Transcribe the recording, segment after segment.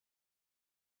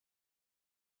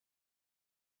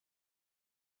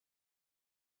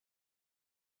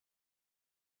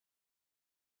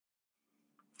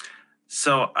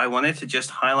So I wanted to just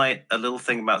highlight a little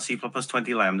thing about C++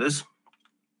 20 lambdas.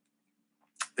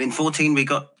 In 14, we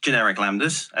got generic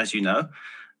lambdas, as you know,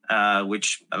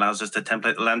 which allows us to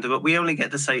template the lambda, but we only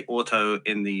get to say auto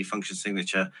in the function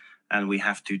signature, and we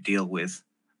have to deal with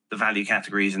the value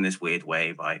categories in this weird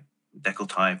way by decal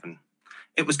type, and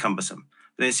it was cumbersome.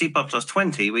 But in C++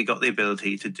 20, we got the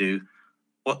ability to do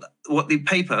what the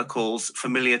paper calls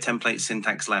familiar template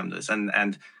syntax lambdas,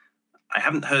 and I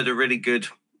haven't heard a really good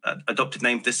adopted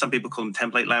name for this. Some people call them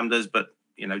template lambdas, but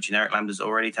generic lambdas are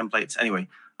already templates. Anyway,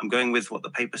 I'm going with what the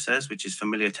paper says, which is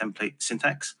familiar template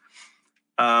syntax,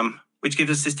 which gives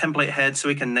us this template head so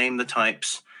we can name the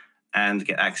types and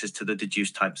get access to the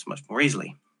deduced types much more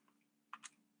easily.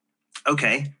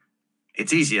 Okay,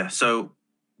 it's easier. So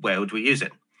where would we use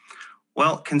it?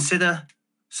 Well, consider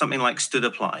something like std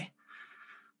apply.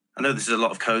 I know this is a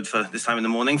lot of code for this time in the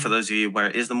morning, for those of you where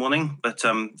it is the morning, but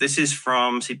this is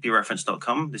from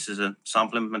cppreference.com. This is a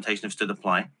sample implementation of std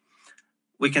apply.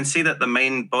 We can see that the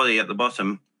main body at the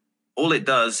bottom, all it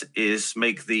does is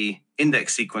make the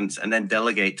index sequence and then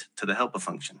delegate to the helper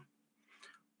function.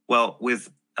 Well,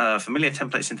 with familiar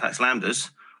template syntax lambdas,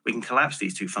 we can collapse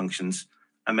these two functions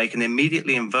and make an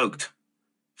immediately invoked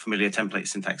familiar template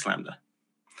syntax lambda,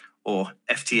 or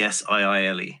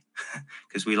FTSIILE,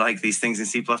 because we like these things in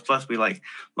C++. We like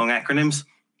long acronyms.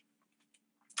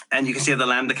 And you can see the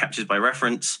lambda captures by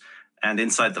reference. And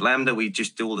inside the lambda, we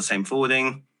just do all the same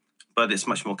forwarding, but it's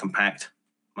much more compact,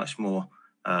 much more,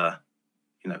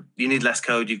 you need less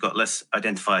code. You've got less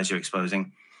identifiers you're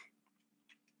exposing.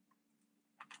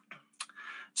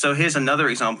 So here's another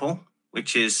example,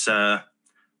 which is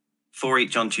for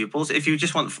each on tuples. If you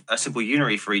just want a simple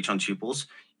unary for each on tuples,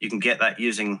 you can get that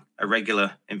using a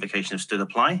regular invocation of std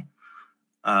apply,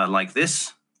 like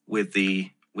this, with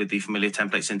the familiar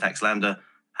template syntax lambda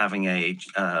having a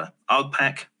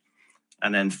argpack,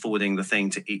 and then forwarding the thing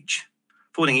to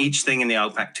forwarding each thing in the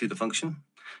argpack to the function.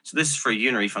 So this is for a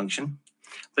unary function.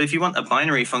 But if you want a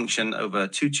binary function over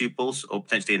 2 tuples, or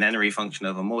potentially an n-ary function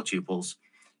over more tuples,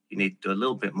 you need to do a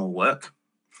little bit more work.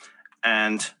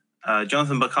 And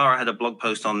Jonathan Bakara had a blog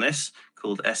post on this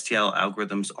called STL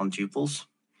Algorithms on Tuples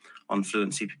on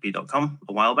fluentcpp.com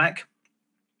a while back.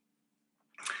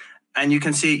 And you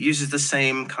can see it uses the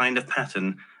same kind of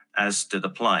pattern as std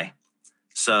apply.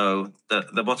 So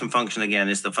the bottom function, again,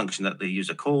 is the function that the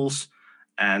user calls.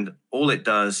 And all it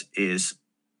does is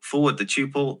forward the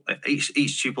tuple, each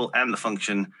tuple and the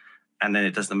function, and then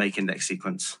it does the make index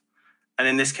sequence. And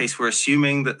in this case, we're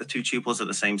assuming that the 2 tuples are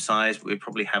the same size, but we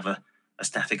probably have a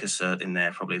static assert in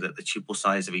there, probably that the tuple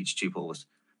size of each tuple was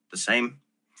the same,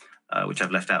 which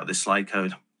I've left out of this slide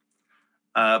code.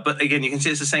 But again, you can see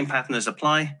it's the same pattern as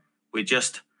apply. We're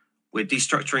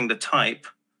destructuring the type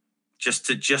just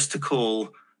to call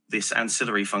this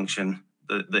ancillary function,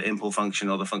 the impl function,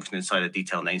 or the function inside a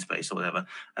detail namespace or whatever,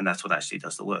 and that's what actually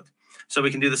does the work. So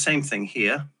we can do the same thing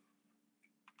here.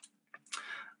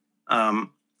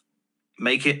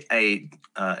 Make it a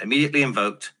immediately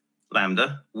invoked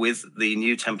lambda with the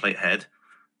new template head.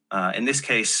 In this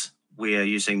case, we are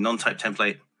using non-type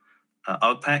template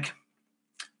argpack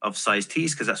of size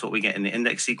t's, because that's what we get in the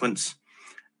index sequence.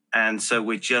 And so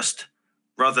we're just,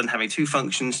 rather than having 2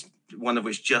 functions, one of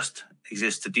which just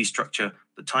exists to destructure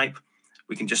the type,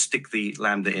 we can just stick the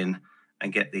lambda in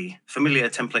and get the familiar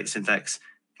template syntax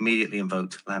immediately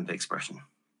invoked lambda expression.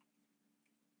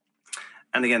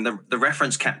 And again, the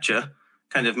reference capture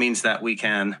kind of means that we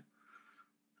can,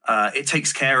 it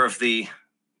takes care of the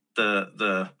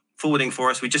forwarding for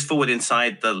us. We just forward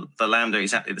inside the lambda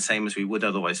exactly the same as we would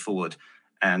otherwise forward.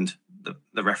 And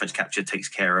the reference capture takes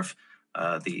care of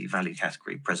the value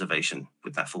category preservation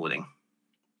with that forwarding.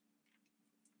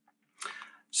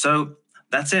 So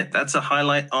that's it. That's a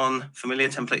highlight on familiar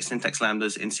template syntax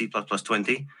lambdas in C++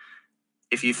 20.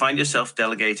 If you find yourself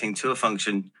delegating to a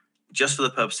function just for the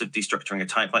purpose of destructuring a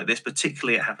type like this,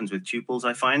 particularly it happens with tuples,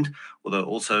 I find, although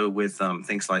also with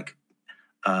things like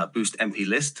boost MP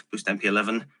list, boost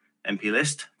MP11, MP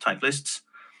list, type lists,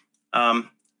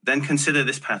 then consider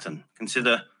this pattern.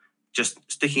 Consider just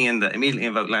sticking in the immediately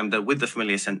invoked lambda with the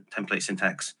familiar template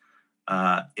syntax.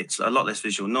 It's a lot less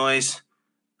visual noise.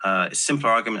 It's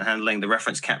simpler argument handling. The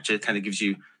reference capture kind of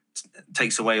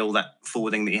takes away all that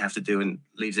forwarding that you have to do and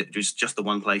leaves it just the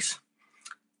one place.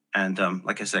 And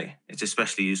like I say, it's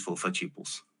especially useful for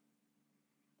tuples.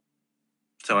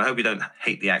 So I hope you don't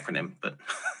hate the acronym, but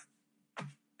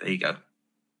there you go.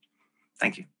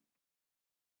 Thank you.